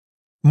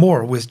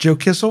More with Joe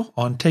Kissel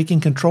on taking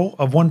control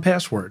of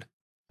 1Password.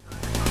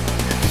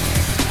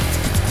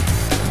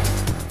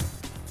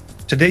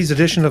 Today's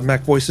edition of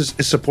Mac Voices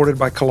is supported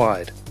by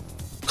Kolide.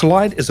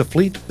 Kolide is a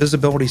fleet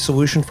visibility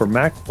solution for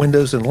Mac,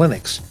 Windows, and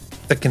Linux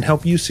that can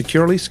help you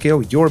securely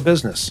scale your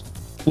business.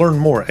 Learn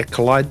more at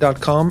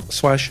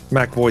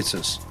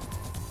kolide.com/MacVoices.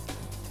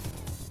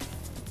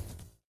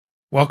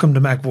 Welcome to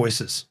Mac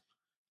Voices.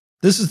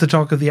 This is the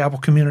talk of the Apple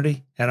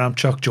community, and I'm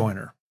Chuck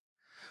Joyner.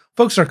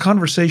 Folks, our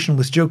conversation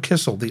with Joe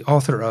Kissel, the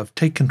author of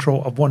Take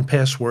Control of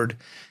 1Password,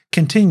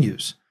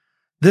 continues.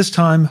 This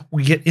time,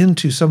 we get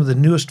into some of the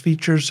newest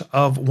features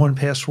of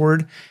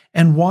 1Password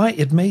and why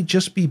it may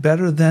just be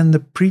better than the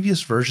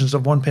previous versions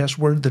of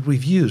 1Password that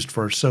we've used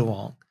for so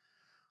long.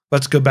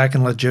 Let's go back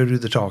and let Joe do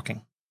the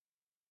talking.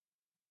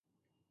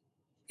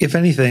 If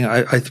anything,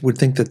 I would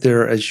think that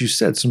there, as you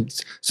said,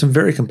 some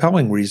very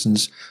compelling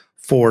reasons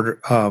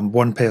for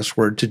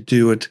 1Password to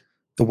do it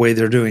the way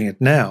they're doing it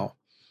now,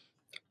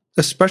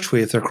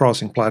 especially if they're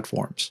crossing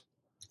platforms.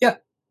 Yeah.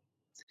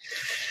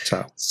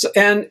 So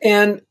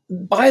and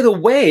by the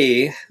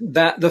way,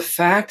 that the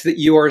fact that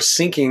you are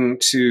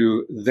syncing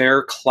to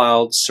their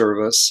cloud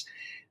service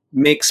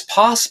makes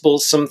possible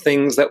some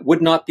things that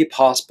would not be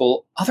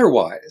possible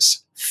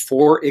otherwise.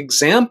 For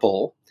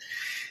example,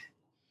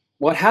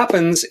 what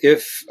happens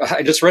if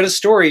I just read a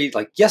story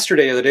like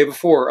yesterday or the day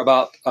before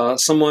about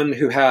someone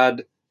who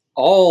had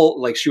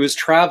she was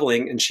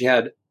traveling and she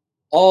had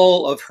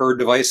all of her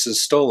devices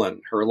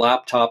stolen, her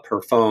laptop,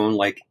 her phone,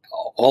 like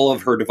all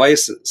of her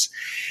devices.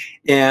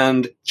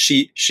 And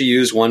she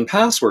used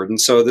 1Password.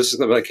 And so this is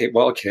like,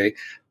 well,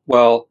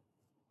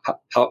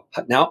 how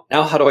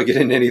do I get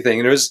into anything?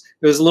 And it was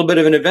a little bit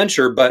of an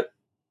adventure, but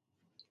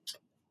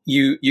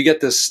you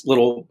get this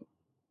little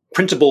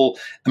printable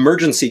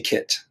emergency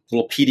kit,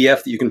 little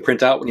PDF that you can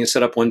print out when you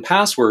set up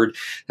 1Password.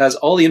 That has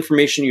all the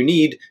information you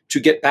need to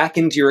get back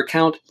into your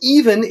account,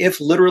 even if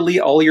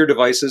literally all your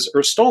devices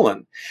are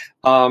stolen.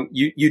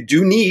 You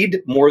do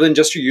need more than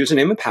just your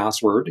username and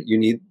password. You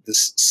need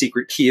this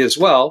secret key as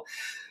well,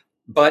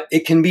 but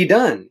it can be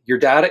done. Your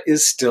data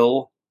is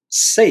still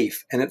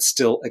safe and it's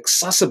still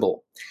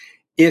accessible.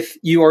 If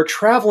you are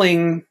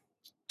traveling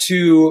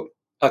to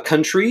a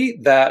country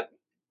that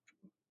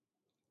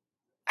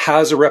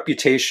has a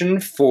reputation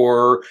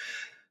for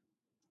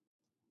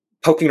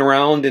poking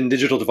around in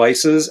digital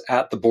devices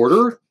at the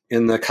border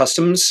in the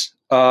customs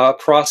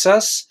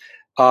process,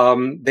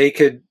 they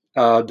could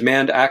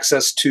demand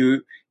access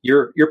to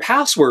your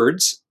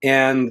passwords,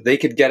 and they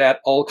could get at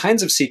all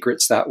kinds of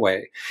secrets that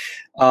way.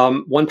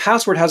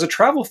 1Password has a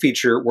travel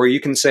feature where you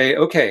can say,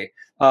 okay,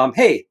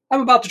 hey, I'm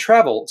about to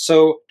travel,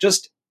 so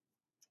just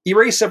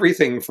erase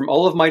everything from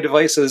all of my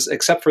devices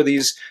except for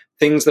these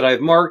things that I've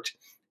marked.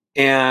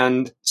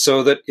 And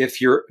so that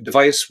if your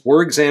device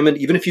were examined,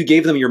 even if you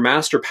gave them your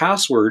master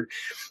password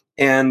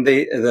and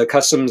the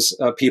customs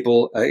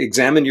people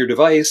examined your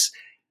device,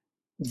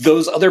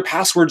 those other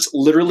passwords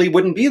literally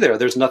wouldn't be there.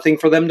 There's nothing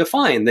for them to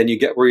find. Then you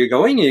get where you're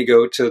going and you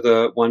go to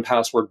the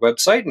 1Password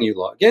website and you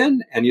log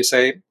in and you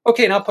say,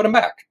 okay, now put them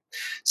back.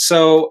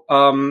 So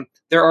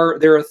there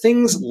are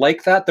things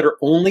like that that are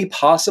only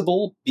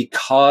possible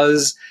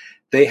because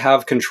they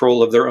have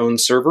control of their own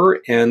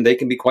server, and they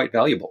can be quite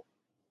valuable.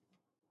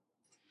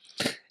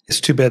 It's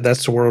too bad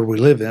that's the world we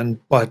live in,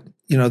 but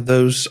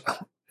those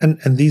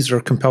and these are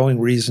compelling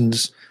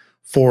reasons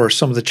for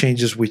some of the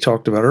changes we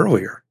talked about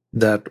earlier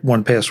that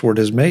 1Password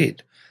has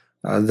made.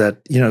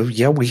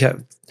 We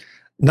have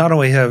not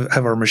only have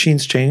our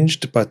machines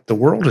changed, but the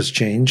world has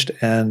changed,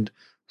 and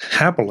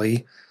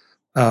happily,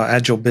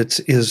 AgileBits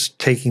is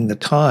taking the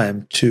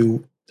time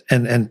to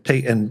and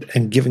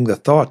giving the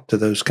thought to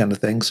those kind of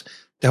things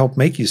to help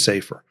make you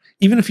safer,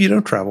 even if you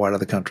don't travel out of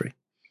the country.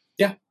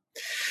 Yeah.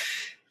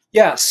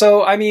 Yeah,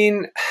 so I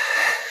mean,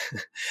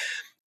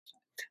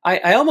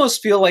 I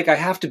almost feel like I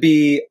have to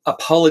be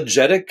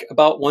apologetic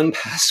about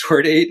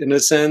 1Password 8 in a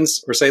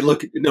sense, or say,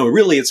 look, no,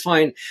 really, it's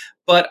fine.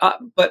 But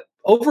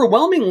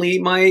overwhelmingly,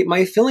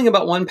 my feeling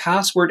about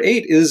 1Password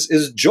 8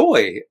 is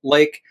joy.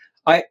 Like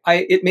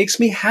it makes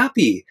me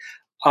happy.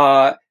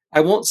 I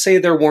won't say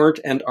there weren't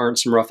and aren't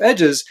some rough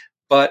edges,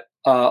 but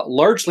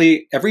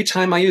largely every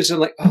time I use it,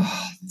 like,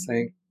 oh,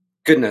 thank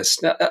goodness.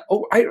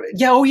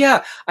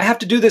 I have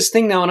to do this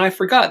thing now, and I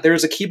forgot.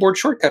 There's a keyboard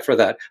shortcut for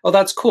that. Oh,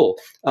 that's cool.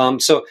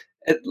 So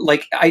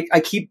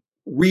I keep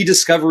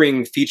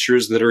rediscovering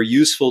features that are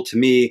useful to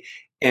me,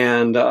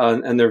 and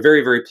they're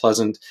very, very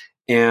pleasant.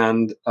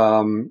 And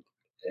so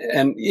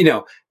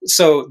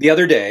the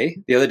other day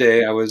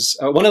I was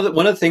one of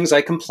the things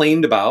I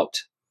complained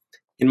about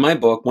in my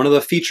book. One of the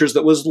features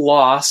that was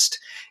lost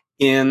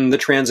in the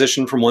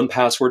transition from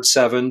 1Password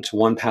 7 to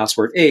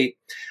 1Password 8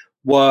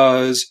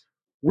 was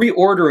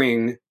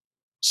reordering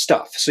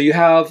stuff. So you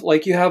have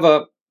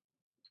a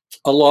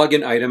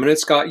login item and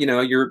it's got,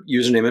 your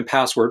username and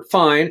password.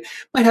 Fine.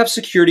 Might have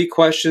security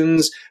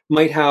questions,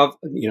 might have,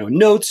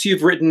 notes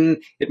you've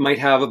written. It might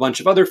have a bunch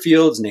of other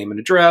fields, name and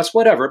address,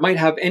 whatever. It might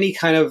have any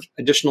kind of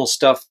additional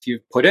stuff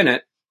you've put in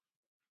it.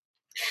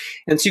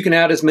 And so you can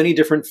add as many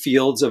different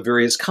fields of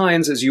various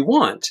kinds as you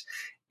want.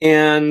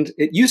 And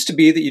it used to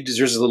be that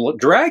there's a little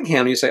drag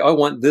handle. You say, oh, I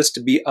want this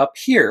to be up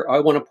here.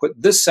 I want to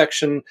put this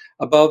section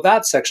above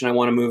that section. I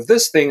want to move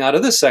this thing out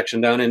of this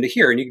section down into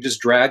here. And you can just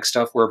drag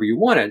stuff wherever you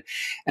wanted.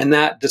 And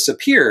that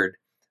disappeared.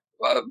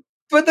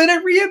 But then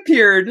it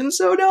reappeared. And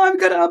so now I've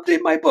got to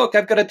update my book.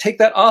 I've got to take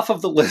that off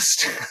of the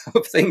list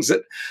of things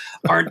that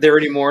aren't there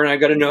anymore. And I've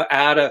got to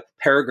add a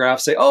paragraph,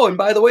 say, oh, and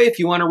by the way, if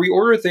you want to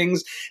reorder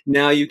things,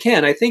 now you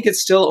can. I think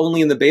it's still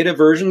only in the beta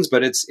versions,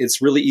 but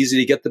it's really easy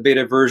to get the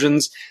beta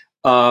versions.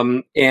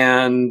 In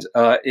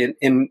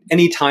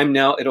any time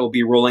now, it'll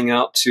be rolling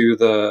out to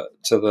the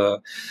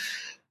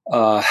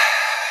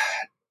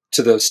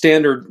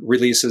standard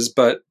releases.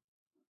 But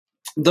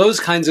those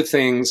kinds of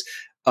things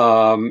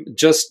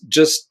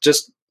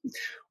just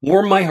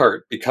warm my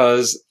heart,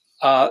 because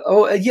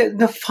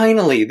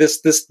finally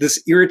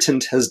this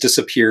irritant has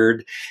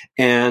disappeared,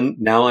 and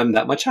now I'm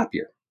that much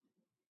happier.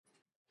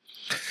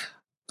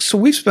 So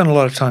we've spent a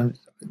lot of time.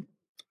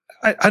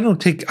 I don't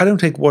take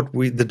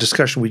the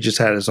discussion we just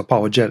had as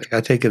apologetic.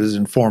 I take it as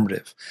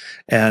informative,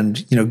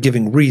 and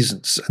giving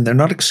reasons, and they're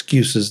not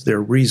excuses;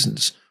 they're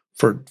reasons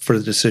for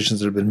the decisions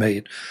that have been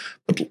made.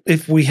 But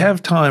if we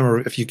have time, or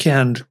if you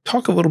can,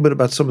 talk a little bit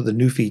about some of the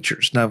new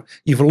features. Now,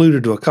 you've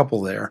alluded to a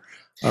couple there,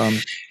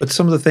 but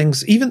some of the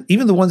things, even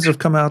the ones that have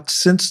come out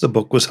since the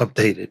book was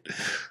updated.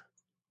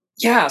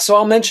 Yeah, so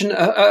I'll mention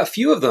a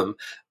few of them.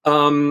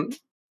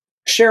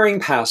 Sharing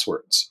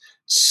passwords.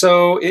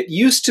 So it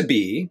used to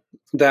be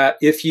that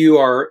if you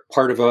are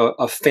part of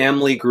a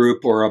family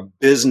group or a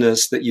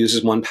business that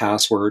uses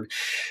 1Password,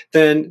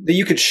 then that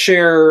you could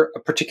share a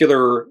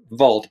particular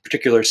vault, a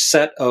particular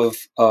set of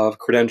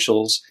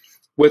credentials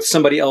with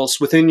somebody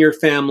else within your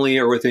family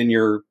or within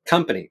your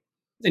company.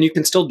 And you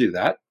can still do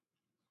that.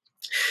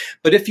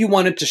 But if you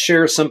wanted to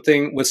share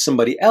something with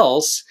somebody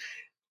else,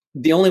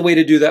 the only way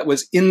to do that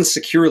was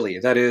insecurely.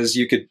 That is,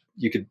 you could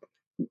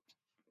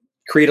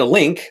create a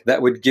link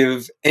that would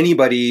give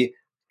anybody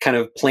kind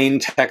of plain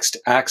text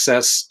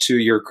access to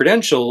your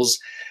credentials,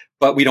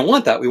 but we don't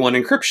want that. We want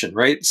encryption,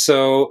 right?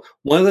 So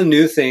one of the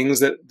new things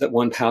that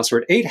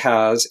 1Password 8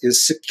 has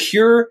is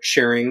secure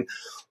sharing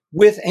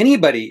with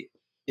anybody.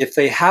 If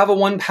they have a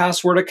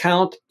 1Password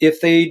account,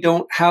 if they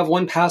don't have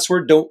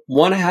 1Password, don't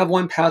want to have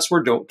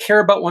 1Password, don't care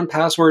about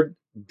 1Password,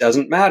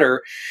 doesn't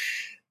matter.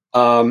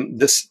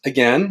 This,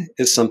 again,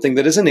 is something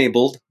that is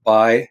enabled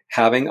by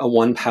having a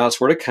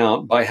 1Password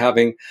account, by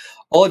having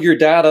all of your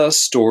data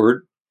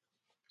stored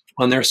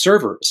on their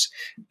servers.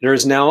 There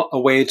is now a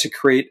way to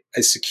create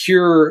a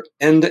secure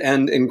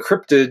end-to-end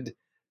encrypted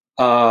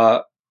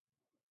sort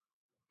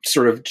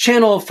of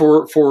channel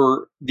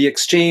for the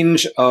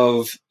exchange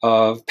of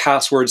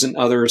passwords and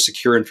other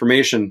secure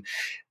information.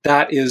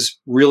 That is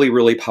really,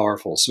 really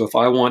powerful. So if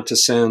I want to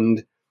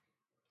send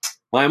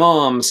my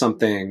mom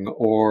something,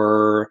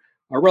 or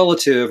a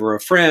relative or a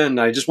friend,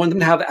 I just want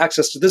them to have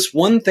access to this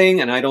one thing,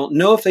 and I don't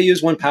know if they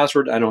use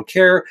 1Password, I don't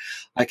care.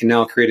 I can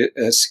now create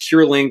a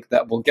secure link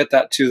that will get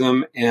that to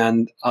them,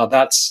 and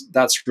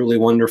that's really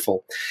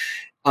wonderful.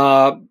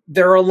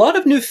 There are a lot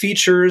of new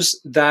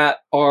features that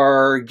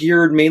are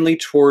geared mainly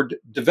toward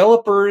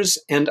developers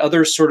and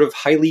other sort of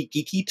highly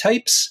geeky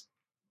types.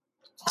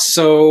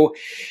 So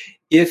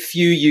if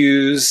you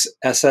use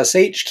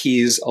SSH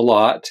keys a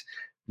lot,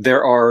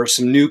 there are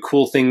some new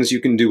cool things you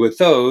can do with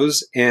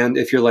those. And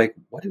if you're like,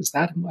 what is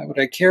that? Why would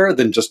I care?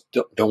 Then just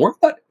don't worry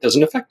about it. It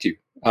doesn't affect you.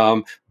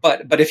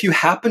 But if you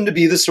happen to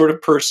be the sort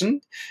of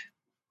person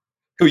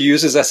who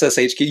uses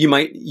SSH key, you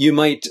might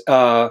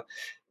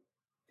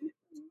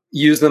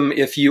use them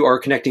if you are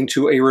connecting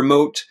to a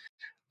remote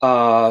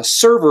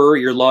server.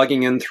 You're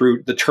logging in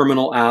through the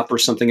terminal app or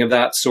something of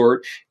that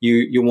sort.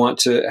 You want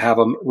to have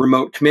a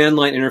remote command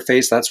line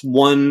interface. That's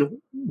one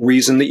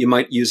reason that you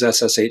might use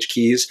SSH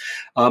keys.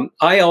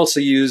 I also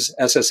use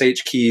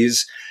SSH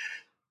keys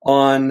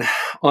on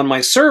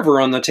my server,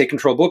 on the Take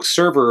Control Books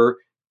server,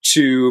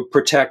 to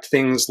protect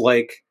things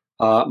like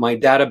my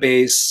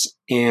database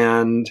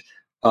and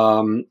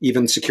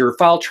even secure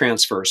file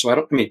transfer.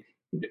 So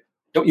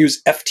don't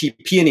use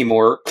FTP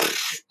anymore.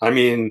 I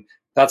mean,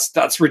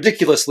 that's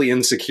ridiculously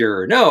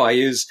insecure. No, I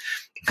use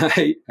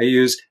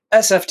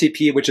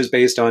SFTP, which is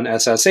based on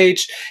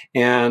SSH,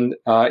 and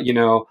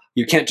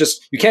you can't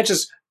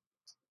just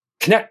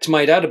connect to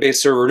my database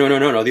server.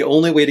 No. The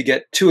only way to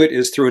get to it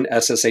is through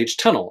an SSH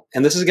tunnel.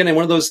 And this is, again,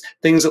 one of those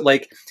things that,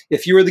 like,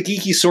 if you are the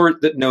geeky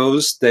sort that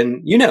knows, then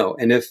you know.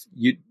 And if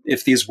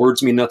these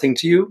words mean nothing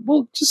to you,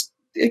 well, just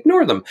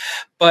ignore them.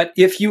 But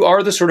if you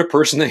are the sort of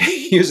person that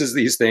uses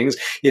these things,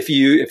 if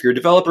you're a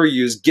developer,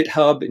 you use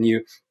GitHub, and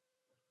you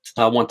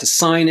want to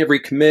sign every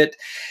commit,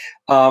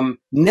 now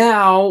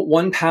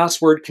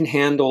 1Password can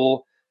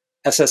handle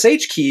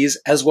SSH keys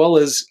as well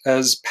as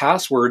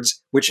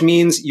passwords, which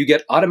means you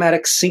get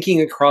automatic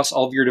syncing across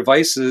all of your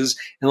devices.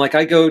 And like,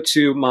 I go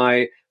to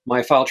my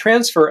file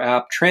transfer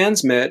app,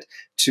 Transmit,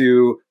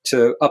 to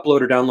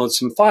upload or download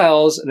some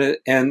files,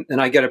 and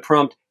I get a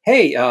prompt,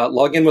 hey,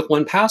 log in with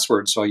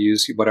 1Password. So I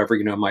use whatever,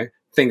 my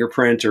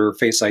fingerprint or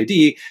Face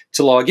ID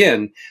to log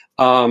in.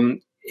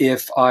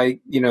 If I,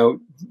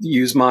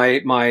 use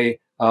my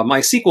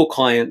MySQL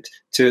client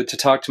to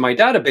talk to my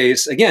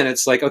database, again,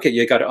 it's like, okay,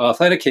 you got to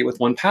authenticate with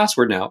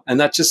 1Password now. And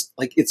that's just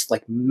like, it's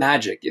like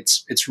magic.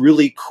 It's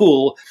really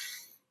cool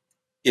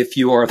if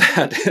you are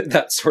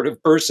that sort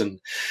of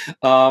person.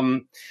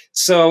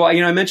 So,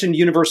 I mentioned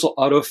universal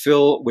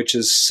autofill, which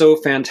is so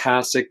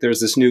fantastic.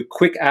 There's this new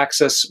quick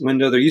access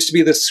window. There used to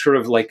be this sort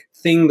of like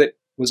thing that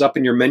was up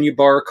in your menu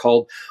bar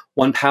called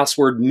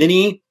 1Password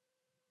Mini.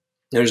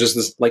 There's just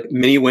this like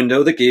mini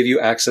window that gave you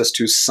access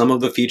to some of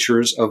the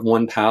features of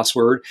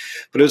 1Password,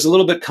 but it was a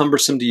little bit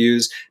cumbersome to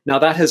use. Now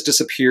that has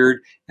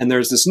disappeared, and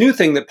there's this new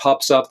thing that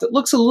pops up that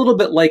looks a little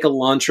bit like a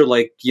launcher,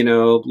 like,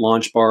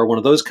 launch bar, one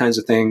of those kinds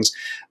of things.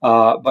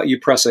 But you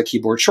press a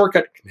keyboard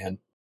shortcut, Command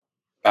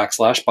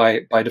 /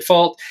 by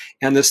default,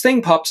 and this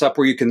thing pops up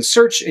where you can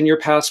search in your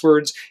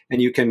passwords,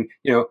 and you can,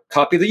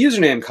 copy the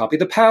username, copy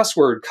the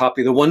password,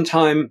 copy the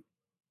one-time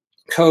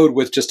code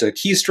with just a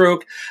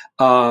keystroke,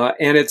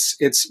 and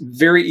it's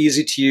very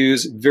easy to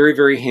use, very,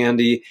 very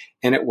handy,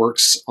 and it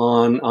works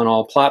on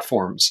all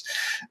platforms.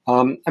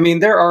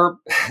 There are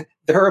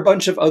a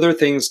bunch of other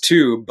things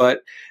too,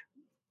 but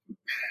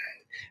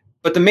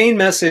the main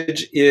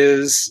message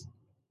is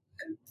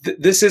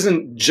this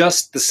isn't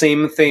just the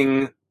same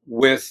thing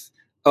with,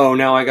 oh,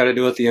 now I got to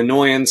deal with the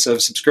annoyance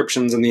of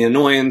subscriptions and the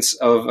annoyance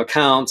of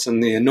accounts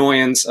and the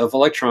annoyance of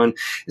Electron.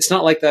 It's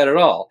not like that at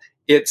all.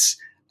 It's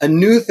a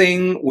new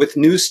thing with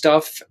new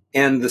stuff,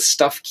 and the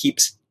stuff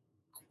keeps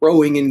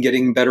growing and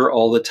getting better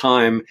all the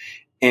time.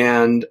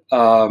 And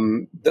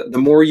the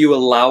more you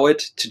allow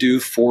it to do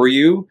for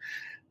you,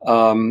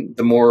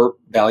 the more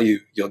value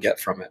you'll get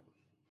from it.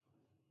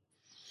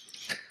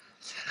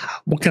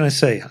 What can I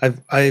say?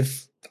 I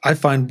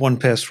find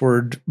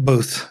 1Password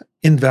both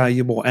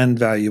invaluable and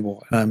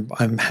valuable, and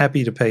I'm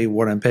happy to pay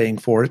what I'm paying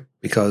for it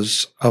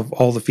because of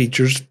all the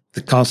features,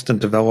 the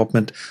constant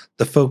development,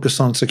 the focus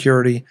on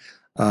security.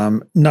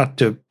 Not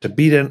to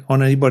beat it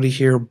on anybody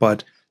here,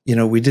 but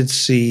we did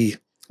see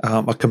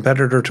a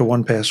competitor to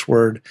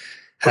 1Password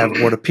have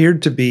what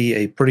appeared to be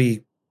a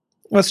pretty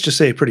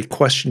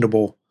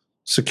questionable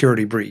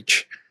security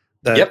breach.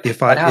 That yep,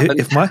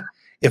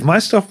 if my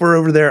stuff were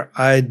over there,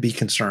 I'd be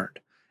concerned.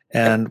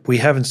 And we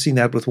haven't seen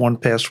that with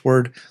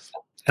 1Password.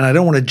 And I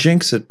don't want to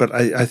jinx it, but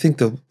I think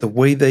the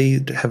way they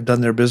have done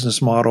their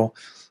business model,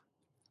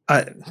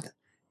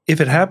 if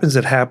it happens,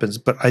 it happens,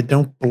 but I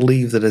don't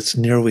believe that it's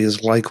nearly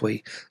as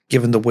likely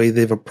given the way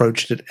they've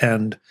approached it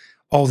and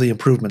all the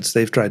improvements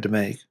they've tried to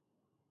make.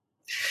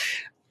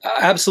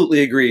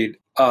 Absolutely agreed.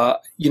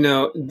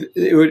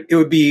 It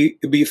would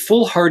be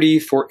foolhardy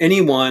for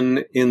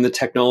anyone in the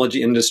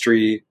technology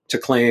industry to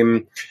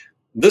claim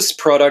this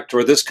product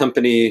or this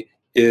company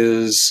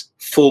is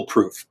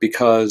foolproof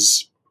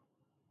because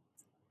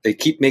they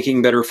keep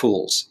making better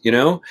fools,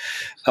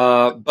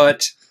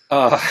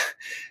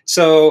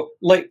 So,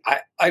 like,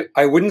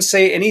 I wouldn't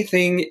say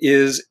anything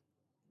is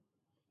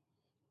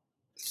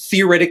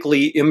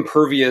theoretically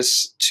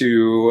impervious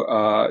to,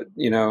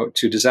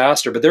 to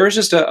disaster. But there was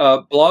just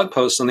a blog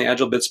post on the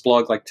AgileBits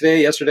blog, like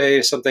today,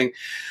 yesterday, something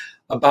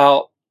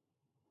about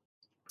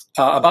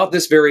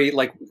this very,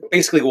 like,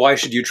 basically, why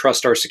should you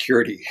trust our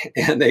security?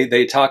 And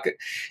they talk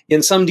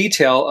in some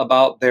detail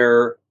about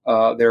their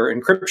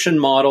encryption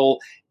model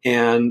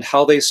and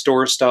how they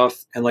store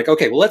stuff. And like,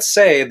 okay, well, let's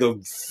say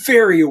the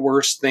very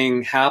worst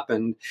thing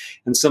happened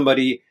and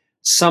somebody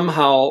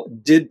somehow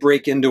did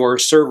break into our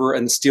server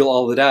and steal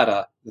all the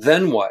data.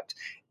 Then what?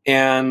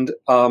 And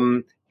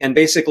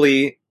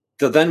basically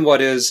the then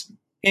what is,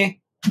 it's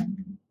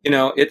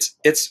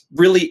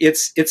really,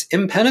 it's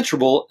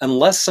impenetrable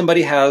unless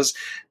somebody has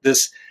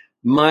this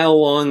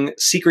mile-long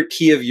secret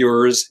key of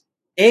yours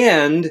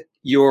and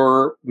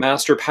your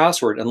master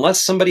password.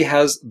 Unless somebody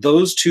has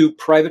those two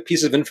private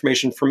pieces of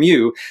information from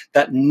you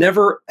that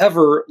never,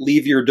 ever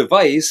leave your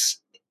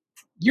device,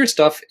 your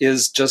stuff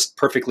is just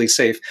perfectly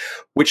safe,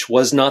 which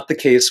was not the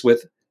case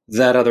with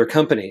that other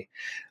company.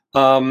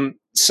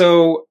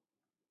 So,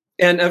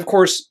 and of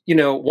course,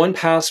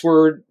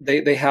 1Password,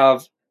 they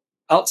have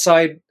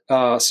outside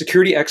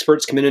security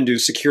experts come in and do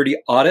security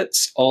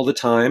audits all the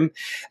time.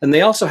 And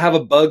they also have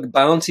a bug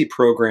bounty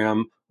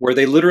program where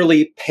they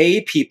literally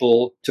pay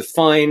people to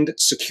find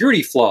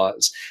security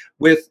flaws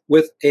with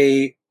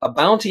a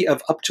bounty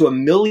of up to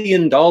 $1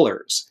 million.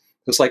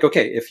 It's like,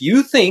 okay, if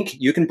you think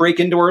you can break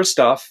into our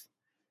stuff,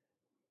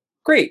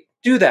 great,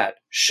 do that.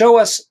 Show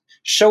us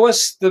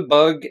the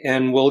bug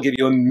and we'll give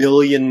you $1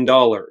 million.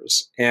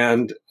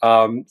 And,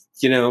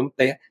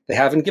 they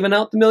haven't given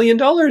out the $1 million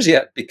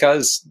yet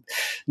because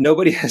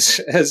nobody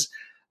has,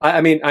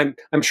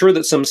 I'm sure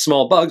that some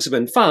small bugs have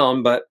been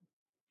found, but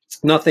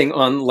nothing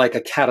on like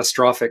a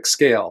catastrophic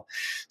scale.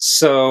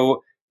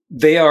 So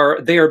they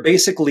are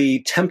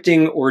basically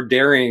tempting or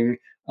daring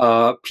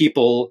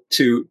people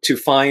to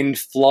find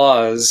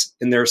flaws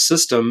in their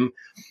system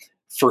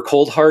for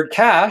cold hard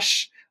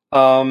cash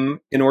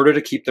in order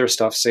to keep their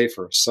stuff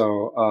safer.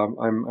 So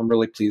I'm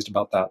really pleased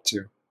about that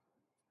too.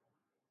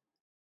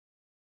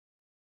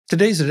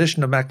 Today's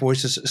edition of Mac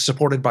Voices is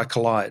supported by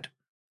Kolide.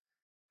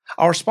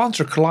 Our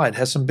sponsor Kolide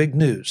has some big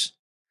news.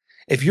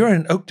 If you're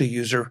an Okta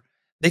user,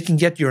 They can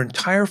get your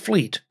entire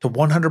fleet to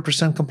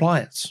 100%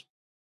 compliance.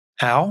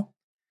 How?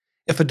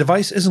 If a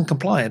device isn't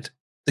compliant,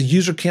 the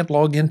user can't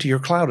log into your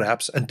cloud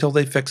apps until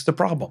they fix the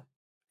problem.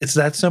 It's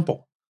that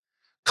simple.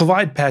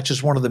 Kolide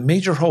patches one of the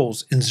major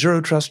holes in zero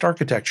trust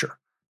architecture,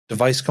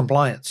 device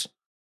compliance.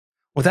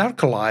 Without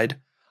Kolide,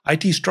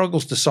 IT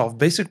struggles to solve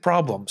basic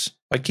problems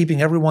by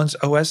keeping everyone's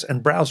OS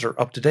and browser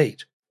up to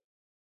date.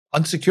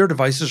 Unsecure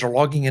devices are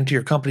logging into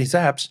your company's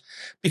apps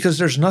because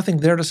there's nothing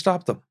there to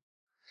stop them.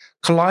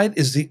 Kolide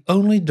is the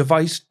only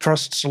device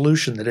trust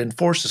solution that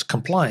enforces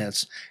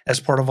compliance as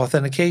part of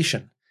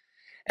authentication,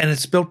 and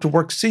it's built to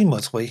work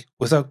seamlessly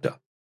with Okta.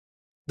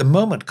 The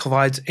moment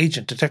Kolide's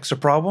agent detects a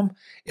problem,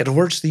 it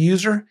alerts the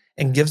user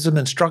and gives them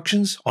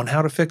instructions on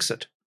how to fix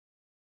it.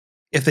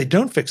 If they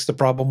don't fix the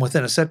problem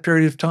within a set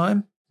period of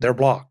time, they're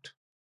blocked.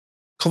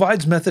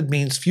 Kolide's method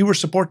means fewer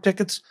support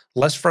tickets,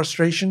 less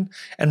frustration,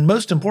 and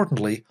most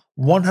importantly,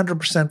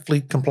 100%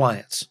 fleet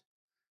compliance.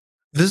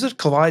 Visit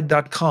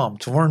Kolide.com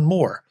to learn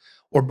more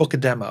or book a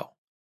demo.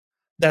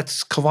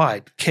 That's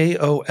Kolide,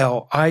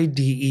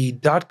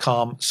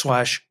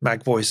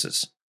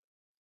 KOLIDE.com/MacVoices.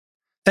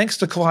 Thanks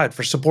to Kolide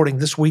for supporting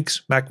this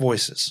week's Mac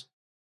Voices.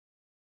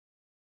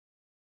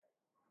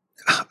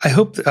 I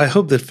hope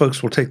that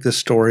folks will take this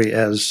story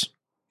as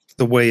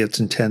the way it's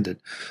intended.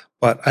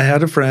 But I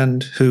had a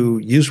friend who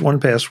used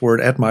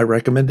 1Password at my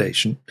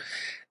recommendation,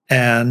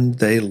 and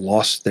they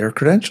lost their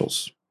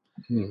credentials.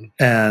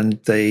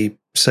 And they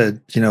said,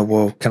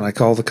 well, can I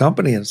call the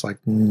company? And it's like,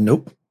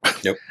 nope.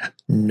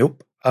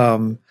 Nope.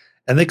 And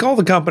they called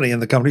the company,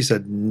 and the company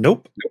said,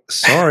 nope.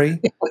 Sorry.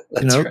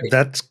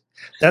 Right.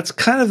 That's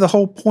kind of the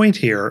whole point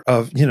here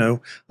of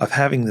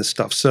having this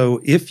stuff. So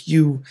if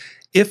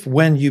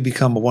when you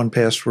become a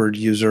 1Password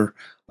user,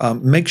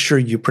 make sure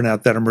you print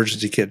out that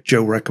emergency kit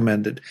Joe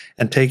recommended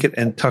and take it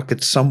and tuck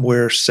it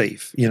somewhere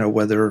safe,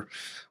 whether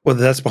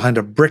that's behind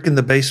a brick in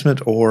the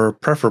basement or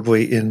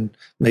preferably in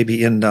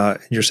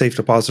your safe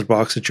deposit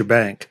box at your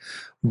bank.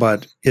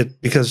 But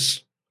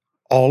because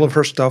all of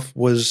her stuff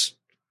was,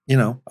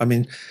 now,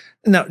 and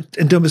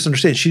don't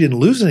misunderstand, she didn't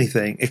lose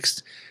anything.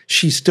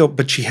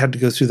 But she had to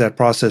go through that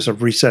process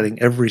of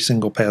resetting every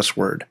single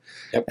password.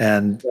 Yep.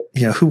 And,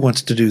 who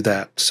wants to do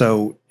that?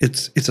 So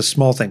it's a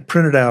small thing.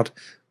 Print it out,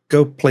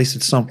 go place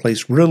it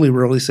someplace really,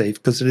 really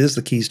safe, because it is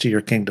the keys to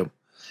your kingdom.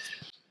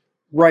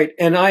 Right.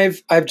 And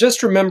I've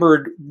just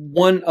remembered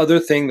one other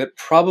thing that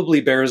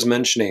probably bears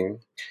mentioning.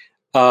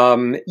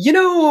 Passkeys.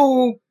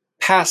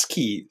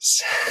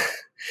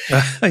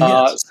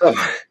 Yes.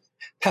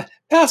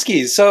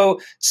 Passkeys. So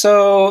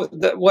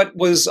what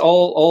was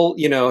all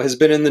has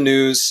been in the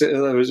news. It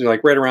was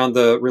like right around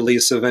the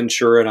release of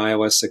Ventura and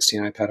iOS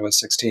 16, iPadOS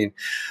 16.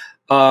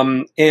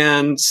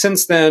 And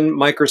since then,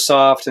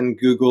 Microsoft and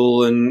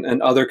Google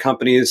and other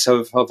companies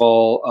have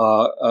all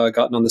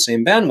gotten on the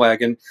same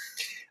bandwagon.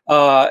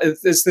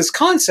 It's this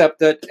concept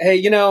that,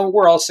 hey,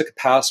 we're all sick of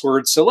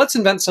passwords, so let's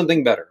invent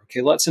something better. Okay,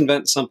 let's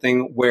invent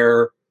something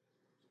where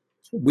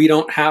we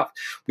don't have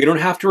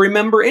to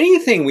remember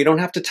anything. We don't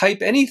have to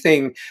type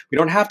anything. We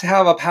don't have to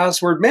have a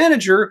password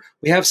manager.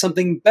 We have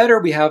something better.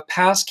 We have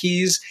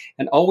passkeys,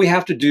 and all we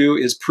have to do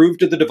is prove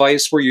to the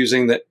device we're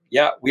using that,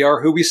 yeah, we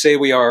are who we say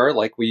we are,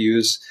 like we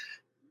use,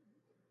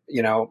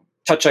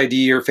 Touch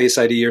ID or Face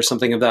ID or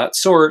something of that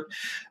sort.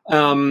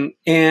 And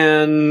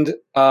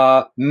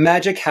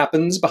magic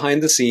happens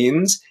behind the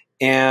scenes,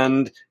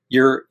 and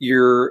you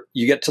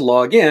get to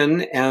log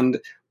in, and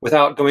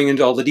without going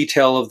into all the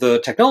detail of the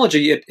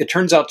technology, it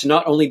turns out to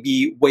not only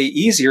be way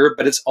easier,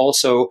 but it's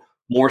also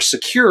more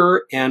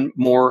secure and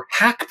more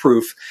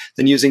hack-proof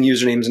than using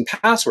usernames and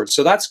passwords.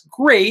 So that's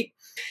great,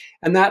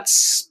 and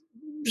that's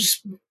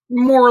just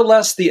more or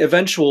less the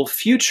eventual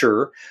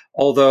future,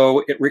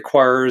 although it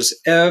requires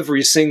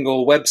every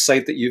single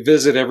website that you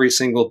visit, every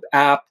single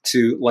app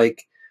to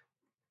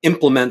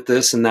implement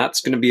this, and that's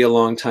going to be a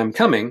long time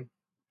coming.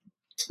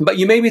 But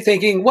you may be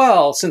thinking,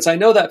 well, since I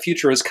know that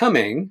future is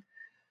coming,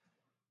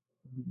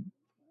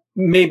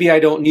 maybe I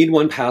don't need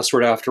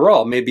 1Password after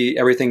all. Maybe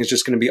everything is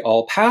just going to be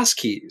all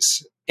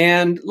passkeys.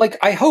 And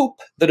I hope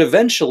that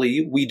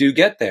eventually we do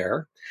get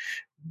there.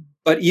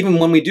 But even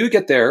when we do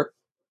get there,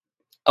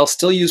 I'll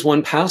still use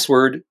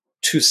 1Password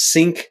to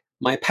sync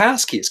my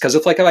passkeys. Because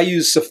if I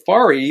use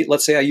Safari,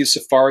 let's say I use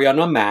Safari on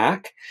a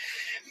Mac,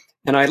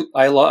 and I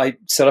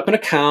set up an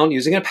account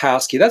using a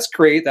passkey, that's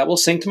great. That will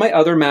sync to my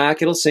other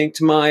Mac. It'll sync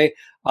to my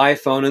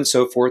iPhone and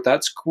so forth.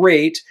 That's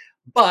great.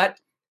 But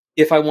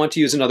if I want to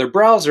use another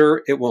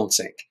browser, it won't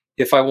sync.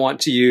 If I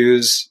want to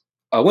use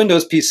a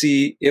Windows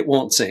PC, it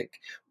won't sync.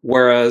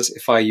 Whereas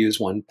if I use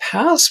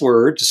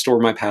 1Password to store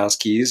my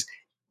passkeys,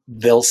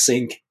 they'll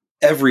sync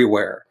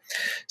everywhere.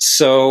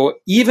 So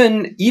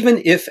even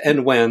if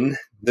and when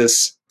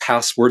this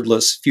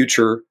passwordless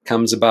future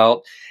comes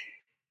about,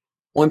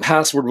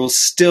 1Password will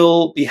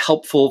still be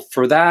helpful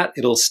for that.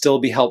 It'll still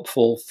be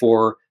helpful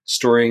for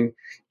storing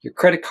your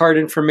credit card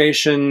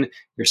information,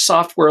 your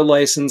software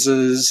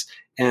licenses,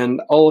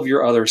 and all of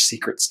your other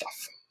secret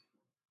stuff.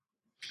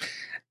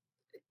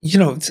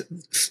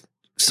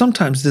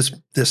 Sometimes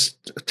this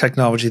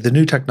technology, the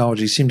new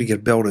technology, seem to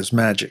get billed as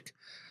magic.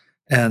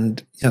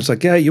 And it's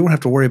like, yeah, you won't have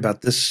to worry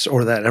about this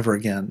or that ever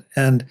again.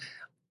 And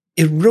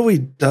it really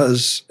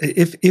does.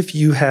 If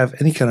you have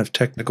any kind of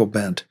technical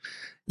bent,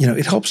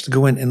 it helps to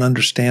go in and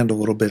understand a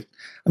little bit.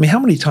 I mean, how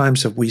many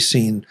times have we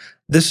seen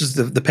this is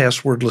the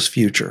passwordless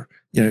future?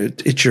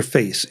 It's your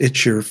face,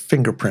 it's your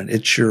fingerprint,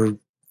 it's your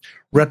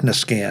retina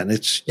scan,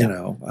 it's,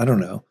 I don't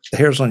know, the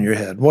hairs on your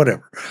head,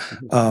 whatever.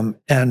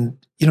 And,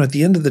 at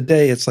the end of the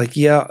day, it's like,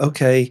 yeah,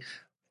 okay,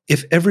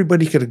 if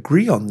everybody could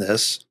agree on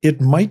this, it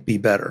might be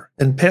better.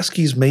 And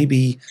passkeys may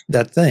be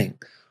that thing.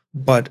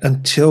 But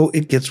until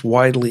it gets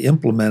widely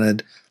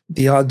implemented,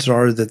 the odds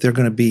are that they're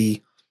going to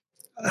be,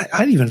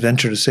 I'd even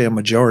venture to say a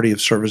majority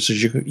of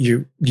services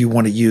you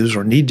want to use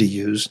or need to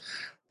use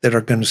that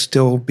are going to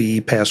still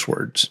be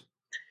passwords.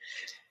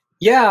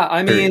 Yeah,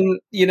 I mean,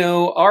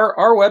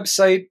 our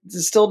website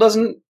still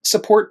doesn't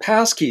support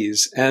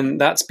passkeys, and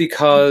that's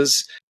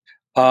because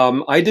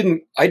I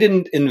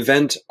didn't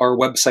invent our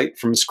website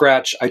from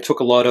scratch. I took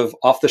a lot of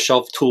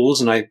off-the-shelf tools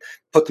and I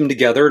put them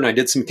together, and I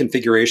did some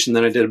configuration.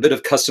 Then I did a bit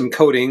of custom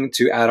coding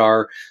to add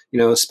our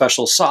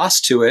special sauce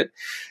to it.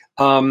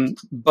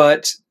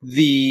 But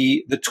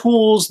the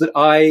tools that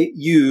I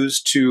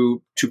use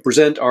to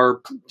present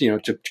our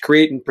to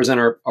create and present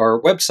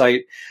our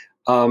website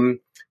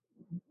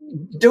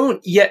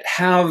don't yet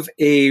have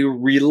a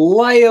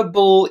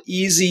reliable,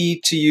 easy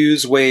to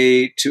use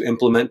way to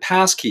implement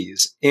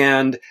passkeys.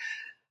 And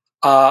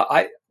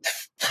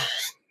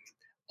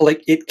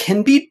it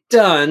can be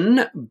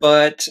done,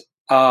 but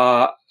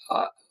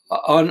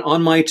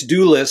on my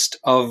to-do list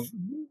of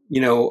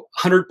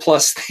 100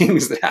 plus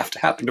things that have to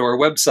happen to our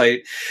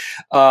website,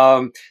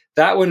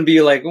 that wouldn't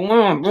be like,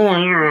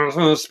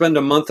 spend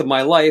a month of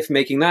my life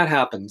making that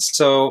happen.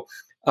 So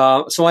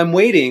I'm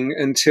waiting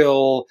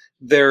until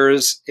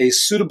there's a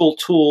suitable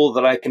tool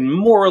that I can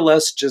more or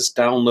less just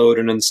download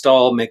and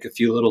install, make a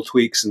few little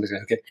tweaks, and say,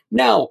 okay,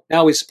 now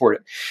we support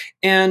it.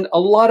 And a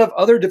lot of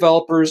other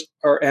developers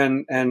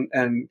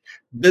and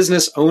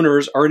business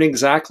owners are in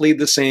exactly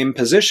the same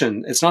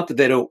position. It's not that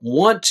they don't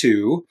want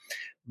to,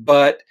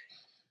 but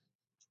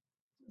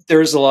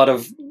there's a lot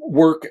of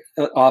work,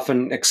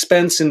 often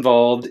expense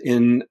involved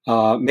in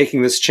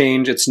making this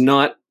change. It's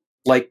not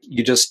like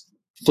you just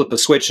flip a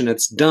switch and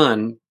it's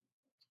done.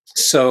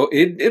 So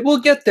it will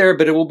get there,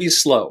 but it will be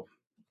slow.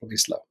 It'll be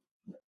slow.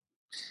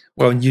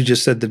 Well, you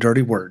just said the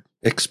dirty word,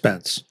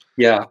 expense.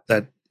 Yeah.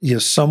 That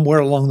somewhere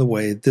along the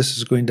way,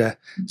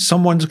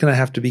 someone's going to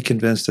have to be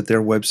convinced that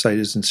their website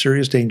is in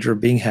serious danger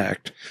of being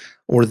hacked,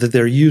 or that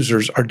their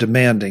users are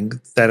demanding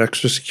that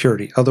extra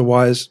security.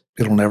 Otherwise,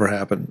 it'll never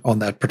happen on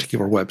that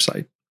particular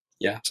website.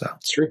 Yeah, so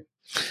it's true.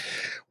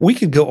 We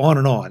could go on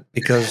and on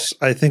because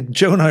I think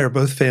Joe and I are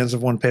both fans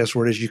of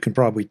 1Password, as you can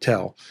probably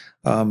tell.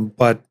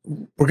 But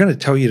we're going to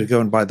tell you to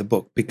go and buy the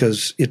book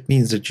because it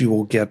means that you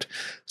will get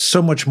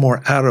so much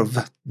more out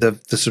of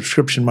the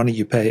subscription money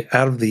you pay,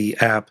 out of the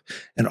app,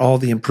 and all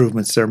the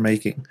improvements they're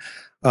making.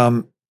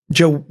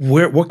 Joe,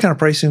 what kind of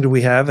pricing do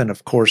we have? And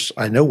of course,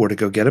 I know where to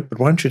go get it, but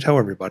why don't you tell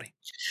everybody?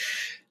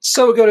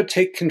 So go to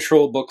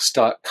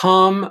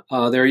takecontrolbooks.com.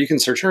 There you can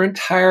search our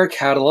entire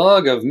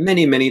catalog of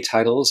many, many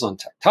titles on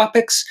tech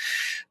topics.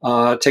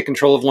 Take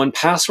Control of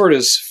 1Password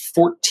is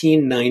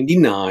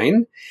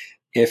 $14.99.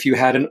 If you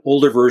had an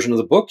older version of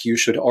the book, you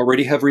should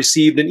already have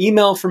received an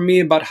email from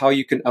me about how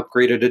you can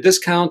upgrade at a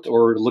discount,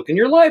 or look in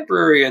your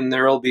library and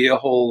there'll be a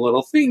whole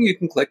little thing you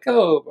can click,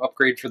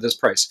 upgrade for this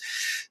price.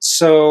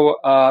 So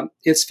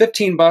it's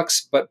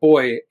 $15, but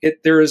boy,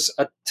 there's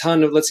a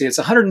ton of, it's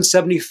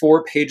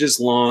 174 pages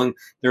long.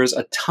 There's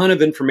a ton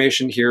of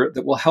information here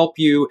that will help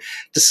you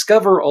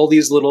discover all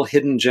these little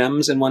hidden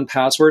gems in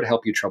 1Password,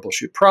 help you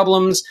troubleshoot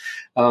problems,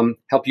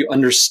 help you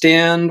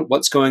understand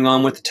what's going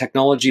on with the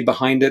technology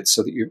behind it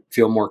so that you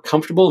feel more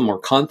comfortable and more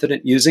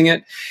confident using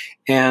it.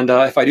 And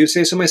if I do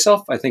say so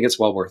myself, I think it's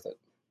well worth it.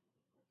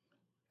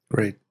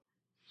 Great.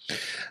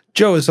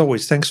 Joe, as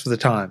always, thanks for the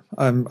time.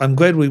 I'm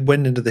glad we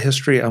went into the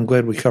history. I'm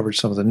glad we covered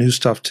some of the new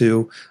stuff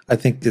too. I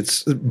think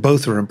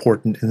both are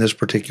important in this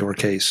particular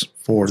case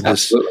for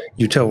this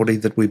utility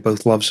that we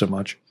both love so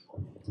much.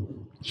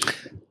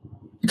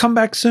 Come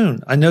back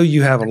soon. I know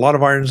you have a lot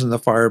of irons in the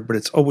fire, but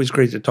it's always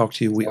great to talk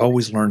to you. We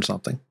always learn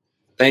something.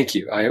 Thank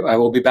you. I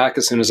will be back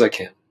as soon as I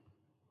can.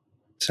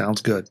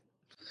 Sounds good.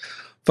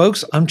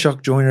 Folks, I'm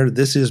Chuck Joyner.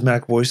 This is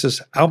Mac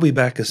Voices. I'll be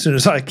back as soon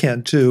as I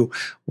can, too,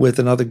 with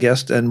another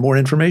guest and more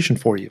information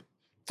for you.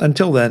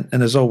 Until then,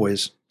 and as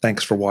always,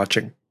 thanks for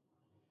watching.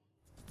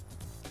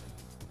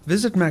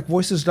 Visit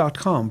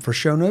MacVoices.com for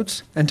show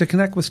notes and to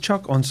connect with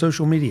Chuck on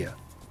social media.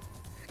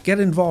 Get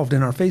involved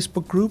in our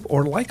Facebook group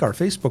or like our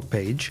Facebook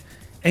page,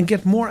 and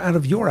get more out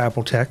of your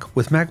Apple tech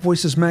with Mac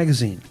Voices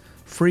Magazine,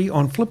 free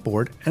on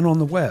Flipboard and on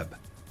the web.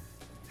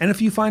 And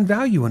if you find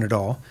value in it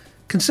all,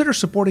 consider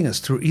supporting us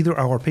through either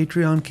our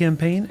Patreon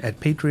campaign at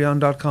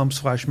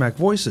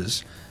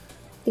patreon.com/MacVoices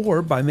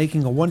or by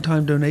making a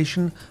one-time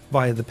donation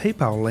via the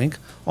PayPal link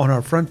on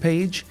our front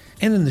page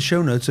and in the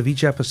show notes of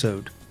each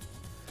episode.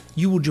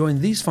 You will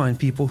join these fine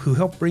people who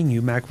help bring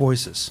you Mac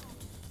Voices.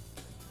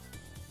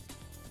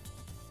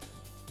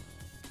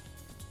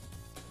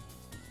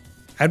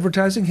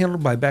 Advertising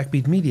handled by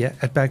Backbeat Media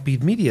at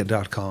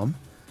backbeatmedia.com.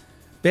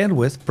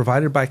 Bandwidth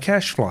provided by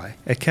CacheFly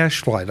at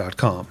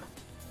cachefly.com.